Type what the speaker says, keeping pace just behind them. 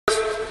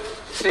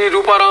श्री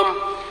रूपाराम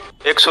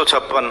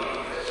 156।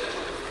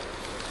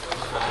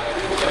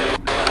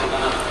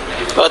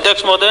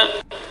 अध्यक्ष महोदय,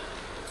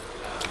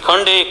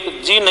 खंड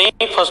 1 जी नई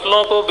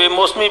फसलों को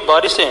बेमौसमी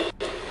बारिश से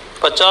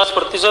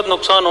 50%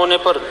 नुकसान होने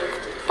पर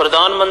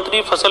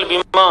प्रधानमंत्री फसल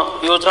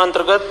बीमा योजना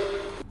अंतर्गत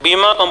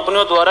बीमा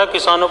कंपनियों द्वारा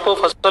किसानों को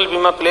फसल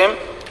बीमा क्लेम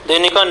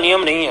देने का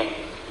नियम नहीं है।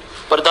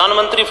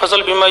 प्रधानमंत्री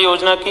फसल बीमा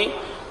योजना की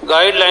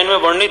गाइडलाइन में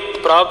वर्णित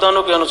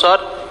प्रावधानों के अनुसार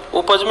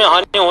उपज में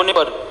हानि होने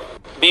पर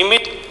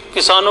बीमित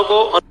किसानों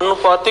को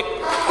अनुपातिक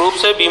रूप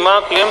से बीमा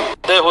क्लेम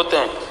देय होते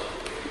हैं।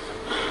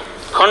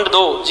 खंड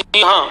 2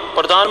 जी हाँ,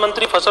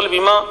 प्रधानमंत्री फसल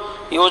बीमा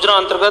योजना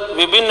अंतर्गत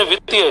विभिन्न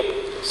वित्तीय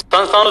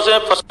संस्थानों से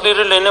फसली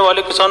ऋण लेने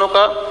वाले किसानों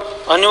का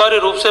अनिवार्य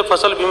रूप से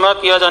फसल बीमा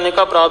किया जाने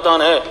का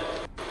प्रावधान है।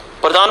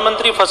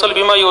 प्रधानमंत्री फसल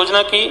बीमा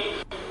योजना की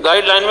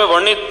गाइडलाइन में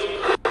वर्णित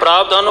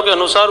प्रावधानों के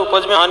अनुसार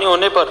उपज में हानि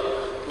होने पर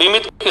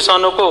बीमित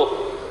किसानों को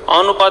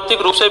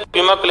आनुपातिक रूप से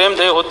बीमा क्लेम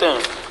देय होते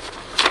हैं।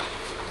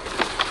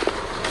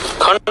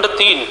 खंड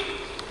 3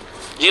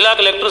 जिला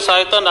कलेक्टर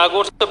सहायता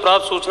नागौर से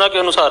प्राप्त सूचना के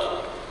अनुसार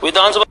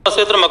विधानसभा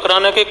क्षेत्र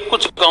मकराना के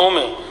कुछ गांवों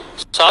में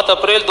 7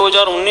 अप्रैल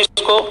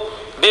 2019 को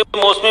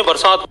बेमौसमी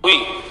बरसात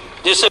हुई,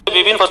 जिससे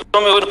विभिन्न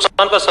फसलों में हुए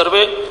नुकसान का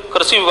सर्वे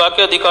कृषि विभाग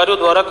के अधिकारियों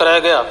द्वारा कराया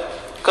गया।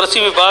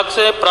 कृषि विभाग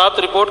से प्राप्त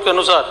रिपोर्ट के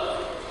अनुसार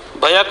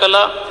भया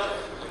कला,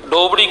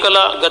 डोबड़ी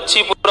कला,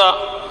 गच्छीपुरा,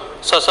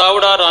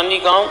 ससावड़ा, रानी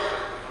गांव,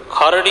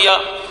 खारड़िया,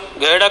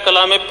 गहड़ा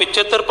कला में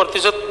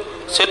 75%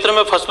 क्षेत्र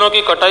में फसलों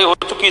की कटाई हो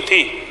चुकी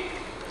थी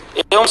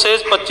एवं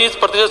शेष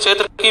 25%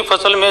 क्षेत्र की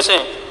फसल में से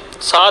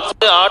 7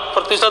 से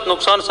 8%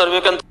 नुकसान सर्वे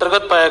के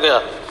अंतर्गत पाया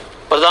गया।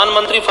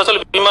 प्रधानमंत्री फसल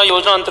बीमा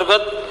योजना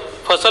अंतर्गत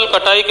फसल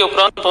कटाई के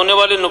उपरांत होने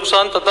वाले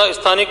नुकसान तथा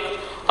स्थानिक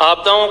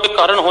आपदाओं के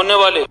कारण होने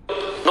वाले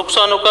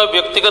नुकसानों का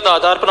व्यक्तिगत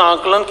आधार पर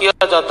आकलन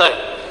किया जाता है,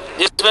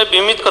 जिसमें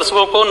बीमित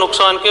कृषकों को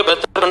नुकसान के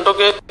 72 घंटों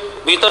के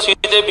भीतर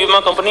सीधे बीमा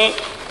कंपनी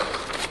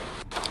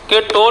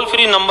के टोल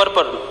फ्री नंबर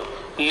पर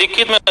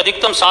लिखित में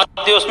अधिकतम 7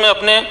 दिवस में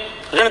अपने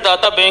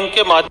ऋणदाता बैंक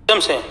के माध्यम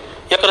से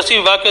या कृषि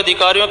विभाग के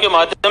अधिकारियों के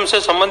माध्यम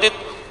से संबंधित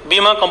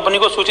बीमा कंपनी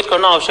को सूचित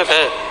करना आवश्यक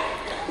है।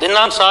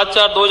 दिनांक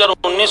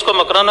 7/4/2019 को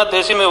मकराना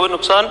तहसील में हुए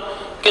नुकसान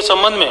के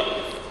संबंध में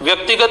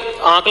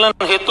व्यक्तिगत आकलन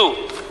हेतु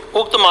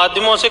उक्त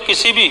माध्यमों से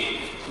किसी भी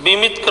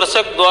बीमित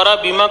कृषक द्वारा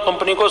बीमा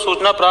कंपनी को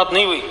सूचना प्राप्त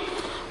नहीं हुई।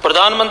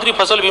 प्रधानमंत्री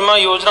फसल बीमा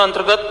योजना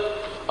अंतर्गत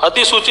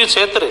अधिसूचित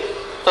क्षेत्र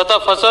तथा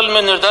फसल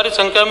में निर्धारित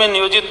संख्या में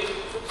नियोजित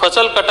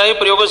फसल कटाई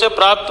प्रयोगों से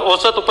प्राप्त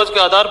औसत उपज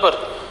के आधार पर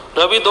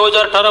रबी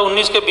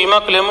 2018-19 के बीमा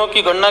क्लेमों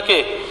की गणना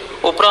के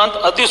उपरांत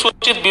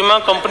अधिसूचित बीमा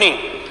company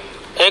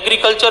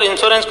agriculture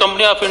insurance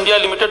company of India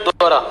limited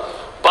द्वारा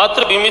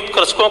पात्र बीमित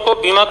कृषकों को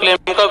बीमा क्लेम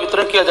का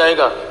वितरण किया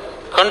जाएगा।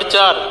 खंड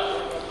 4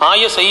 हाँ,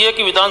 ये सही है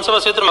कि विधानसभा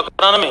क्षेत्र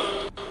मकराना में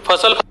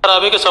फसल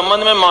खराबे के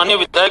संबंध में माननीय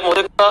विधायक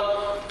महोदय का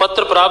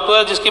पत्र प्राप्त हुआ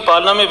है, जिसकी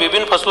पालना में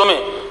विभिन्न फसलों में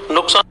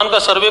नुकसान का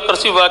सर्वे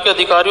कृषि विभाग के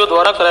अधिकारियों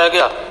द्वारा कराया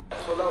गया।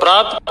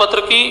 प्राप्त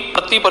पत्र की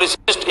प्रति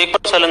परिशिष्ट 1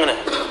 पर संलग्न है।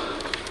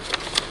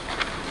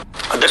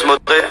 अध्यक्ष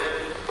महोदय,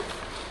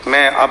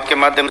 मैं आपके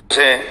माध्यम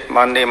से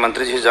माननीय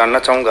मंत्री जी से जानना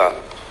चाहूंगा,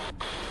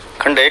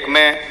 खंड 1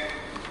 में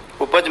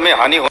उपज में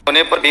हानि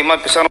होने पर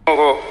बीमित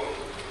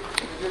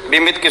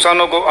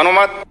किसानों को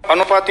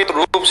अनुपातित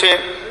रूप से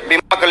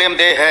बीमा क्लेम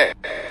देय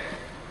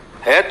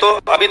है तो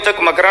अभी तक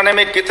मकराने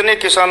में कितने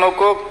किसानों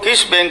को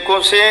किस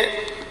बैंकों से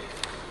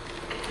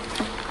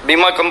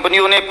बीमा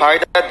कंपनियों ने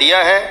फायदा दिया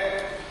है?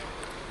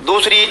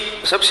 दूसरी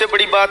सबसे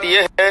बड़ी बात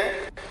यह है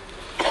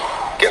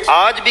कि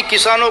आज भी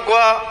किसानों को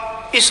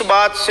इस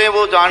बात से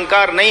वो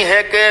जानकार नहीं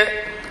है कि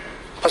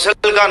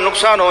फसल का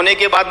नुकसान होने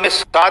के बाद में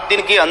 7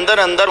 दिन के अंदर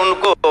अंदर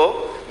उनको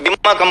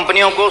बीमा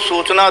कंपनियों को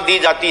सूचना दी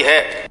जाती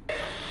है।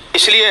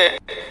 इसलिए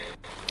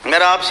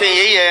मेरा आपसे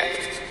यही है,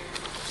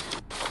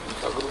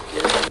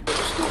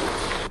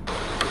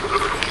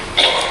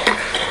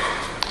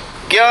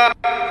 क्या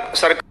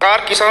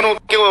सरकार किसानों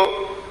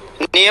को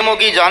नियमों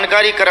की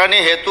जानकारी कराने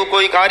हेतु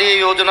कोई कार्य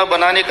योजना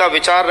बनाने का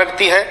विचार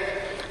रखती है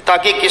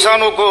ताकि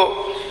किसानों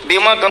को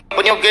बीमा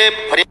कंपनियों के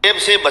फरेब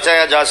से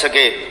बचाया जा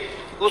सके?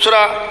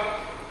 दूसरा,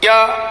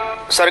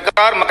 क्या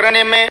सरकार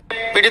मकराने में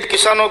पीड़ित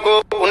किसानों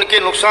को उनके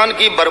नुकसान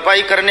की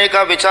भरपाई करने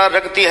का विचार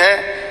रखती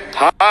है?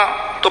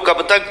 हाँ तो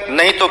कब तक,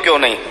 नहीं तो क्यों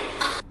नहीं?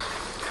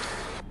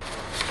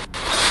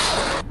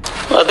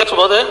 अध्यक्ष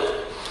महोदय,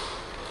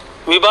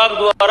 विभाग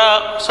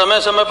द्वारा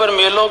समय समय पर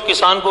मेलों,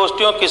 किसान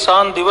गोष्ठियों,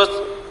 किसान दिवस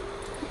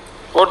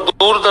और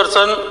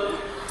दूरदर्शन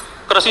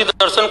कृषि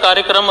दर्शन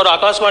कार्यक्रम और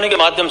आकाशवाणी के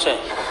माध्यम से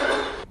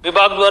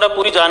विभाग द्वारा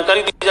पूरी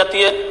जानकारी दी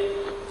जाती है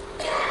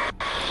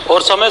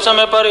और समय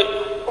समय पर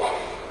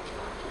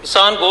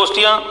किसान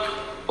गोष्ठियां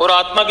और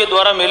आत्मा के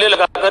द्वारा मेले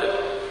लगाकर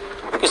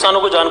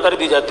किसानों को जानकारी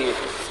दी जाती है।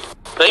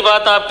 रही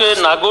बात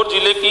आपके नागौर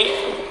जिले की,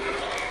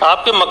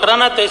 आपके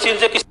मकराना तहसील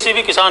से किसी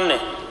भी किसान ने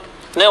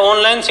न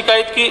ऑनलाइन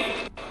शिकायत की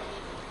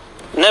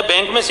न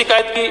बैंक में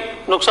शिकायत की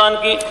नुकसान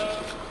की,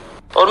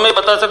 और मैं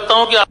बता सकता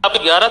हूं कि आपके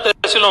 11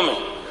 तहसीलों में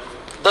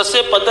 10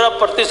 से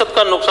 15%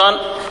 का नुकसान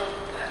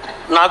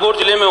नागौर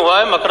जिले में हुआ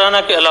है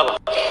मकराना के अलावा।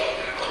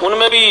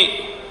 उनमें भी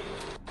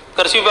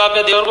कृषि विभाग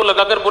के देवर को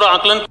लगाकर पूरा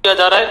आकलन किया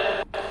जा रहा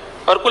है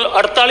और कुल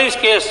 48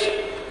 केस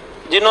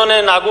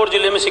जिन्होंने नागौर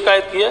जिले में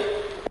शिकायत की है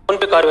उन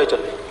पर कार्रवाई चल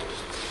रही है।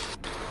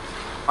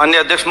 माननीय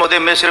अध्यक्ष महोदय,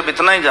 मैं सिर्फ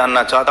इतना ही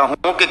जानना चाहता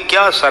हूं कि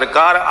क्या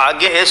सरकार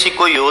आगे ऐसी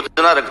कोई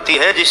योजना रखती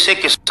है जिससे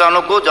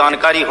किसानों को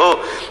जानकारी हो,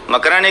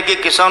 मकराने के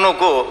किसानों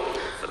को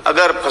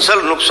अगर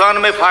फसल नुकसान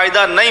में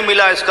फायदा नहीं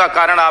मिला, इसका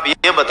कारण आप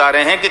ये बता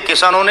रहे हैं कि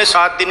किसानों ने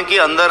 7 दिन के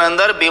अंदर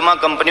अंदर बीमा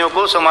कंपनियों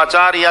को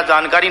समाचार या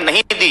जानकारी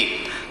नहीं दी,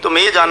 तो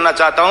मैं ये जानना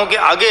चाहता हूं कि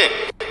आगे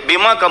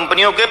बीमा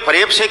कंपनियों के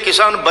फरेब से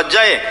किसान बच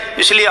जाए,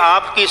 इसलिए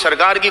आपकी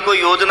सरकार की कोई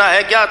योजना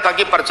है क्या,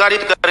 ताकि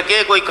प्रचारित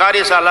करके कोई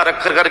कार्यशाला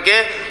रख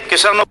करके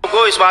किसानों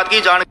को इस बात की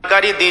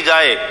जानकारी दी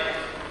जाए।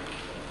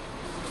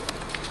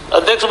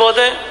 अध्यक्ष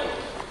महोदय,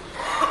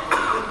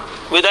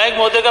 विधायक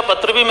महोदय का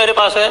पत्र भी मेरे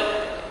पास है,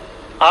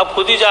 आप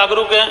खुद ही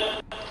जागरूक हैं,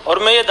 और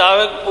मैं ये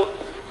दावे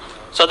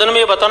सदन में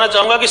ये बताना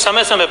चाहूंगा कि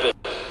समय समय पे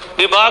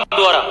विभाग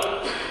द्वारा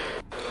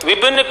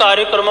विभिन्न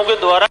कार्यक्रमों के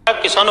द्वारा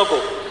किसानों को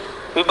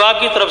विभाग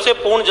की तरफ से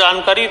पूर्ण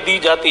जानकारी दी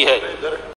जाती है।